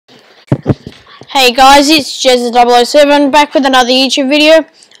Hey guys, it's Jez007 back with another YouTube video,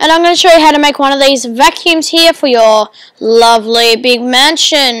 and I'm going to show you how to make one of these vacuums here for your lovely big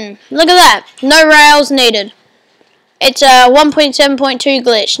mansion. Look at that, no rails needed. It's a 1.7.2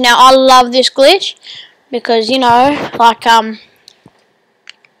 glitch. Now I love this glitch because, you know, like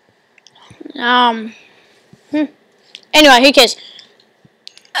anyway, who cares?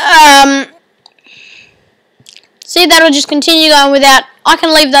 See, that'll just continue going without. I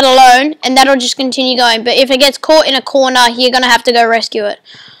can leave that alone, and that'll just continue going. But if it gets caught in a corner, you're going to have to go rescue it.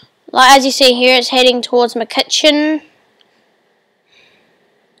 Like, as you see here, it's heading towards my kitchen.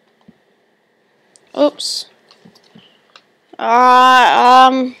 Oops.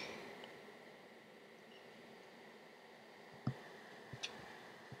 Alright,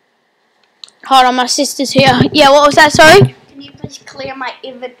 hold on, my sister's here. Yeah, what was that, sorry? Can you please clear my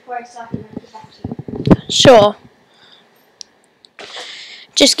inventory so I can make the vacuum? Sure.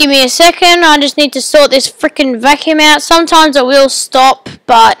 Just give me a second. I just need to sort this freaking vacuum out. Sometimes it will stop,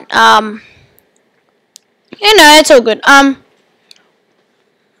 but you know, it's all good.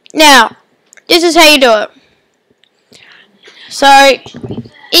 Now, this is how you do it. So,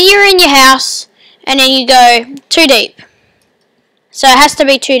 you're in your house, and then you go too deep. So it has to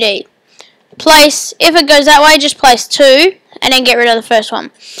be too deep. Place, if it goes that way, just place 2, and then get rid of the first one.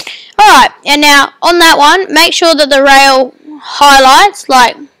 Alright, and now on that one, make sure that the rail highlights,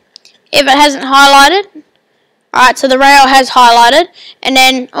 like if it hasn't highlighted. Alright, so the rail has highlighted, and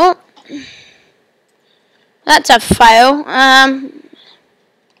then, oh, that's a fail.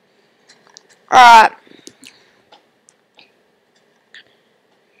 Alright.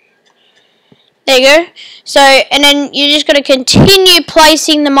 There you go. So, and then you just got to continue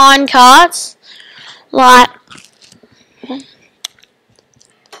placing the mine carts like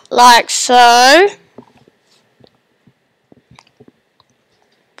so.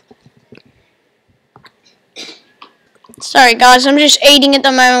 Sorry guys, I'm just eating at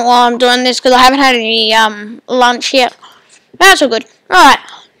the moment while I'm doing this because I haven't had any lunch yet. That's all good. Alright.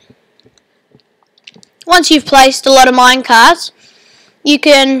 Once you've placed a lot of mine carts, you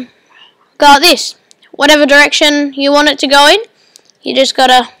can go like this. Whatever direction you want it to go in, you just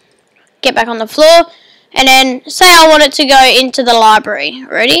gotta get back on the floor, and then say I want it to go into the library.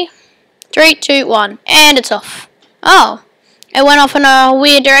 Ready? 3, 2, 1, and it's off. Oh, it went off in a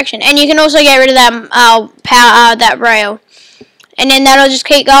weird direction. And you can also get rid of that that rail, and then that'll just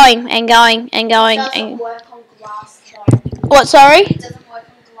keep going and going and going. It doesn't work on glass, though. What? Sorry? It doesn't work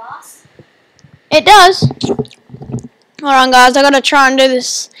on glass. It does. Hold on, guys. I gotta try and do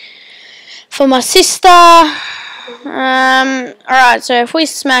this for my sister. Alright, so if we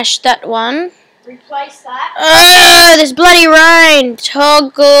smash that one. Replace that. Oh, this bloody rain.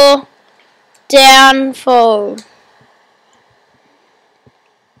 Toggle downfall.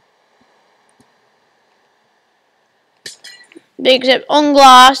 Except on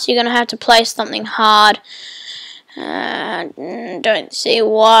glass, you're going to have to place something hard. Don't see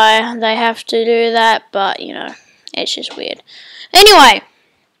why they have to do that, but, you know, it's just weird. Anyway.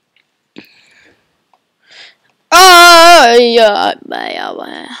 Oh, yeah.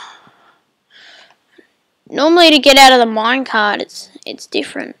 Normally to get out of the minecart, it's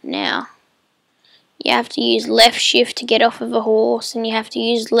different now. You have to use left shift to get off of a horse, and you have to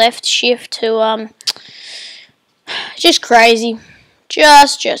use left shift to, just crazy.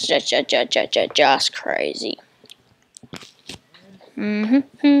 Just crazy. I'm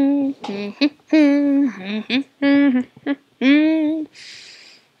doing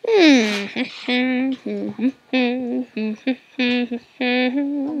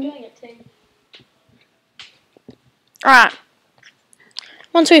it too. Alright.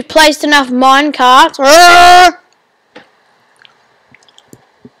 Once we've placed enough mine carts.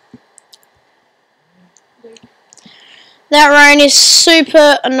 That rain is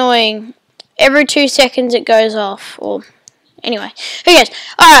super annoying. Every 2 seconds it goes off. Or anyway, who cares?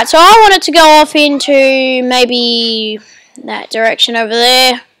 Alright, so I want it to go off into maybe that direction over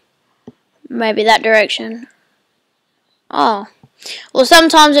there. Maybe that direction. Oh. Well,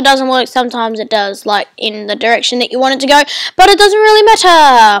 sometimes it doesn't work, sometimes it does. Like in the direction that you want it to go. But it doesn't really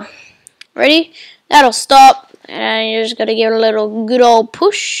matter. Ready? That'll stop. And you just got to give it a little good old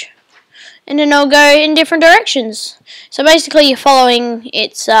push. And then it'll go in different directions. So basically you're following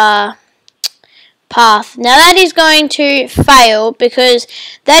its path. Now that is going to fail because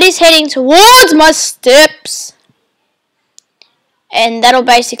that is heading towards my steps. And that'll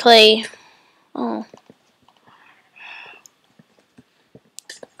basically... Oh.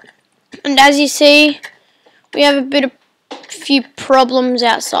 And as you see, we have a few problems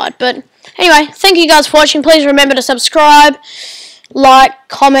outside. But anyway, thank you guys for watching. Please remember to subscribe. like,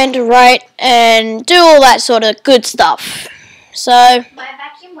 comment, rate, and do all that sort of good stuff. So, My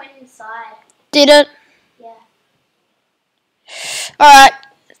vacuum went inside. did it? Yeah. Alright,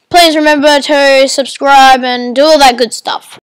 please remember to subscribe and do all that good stuff.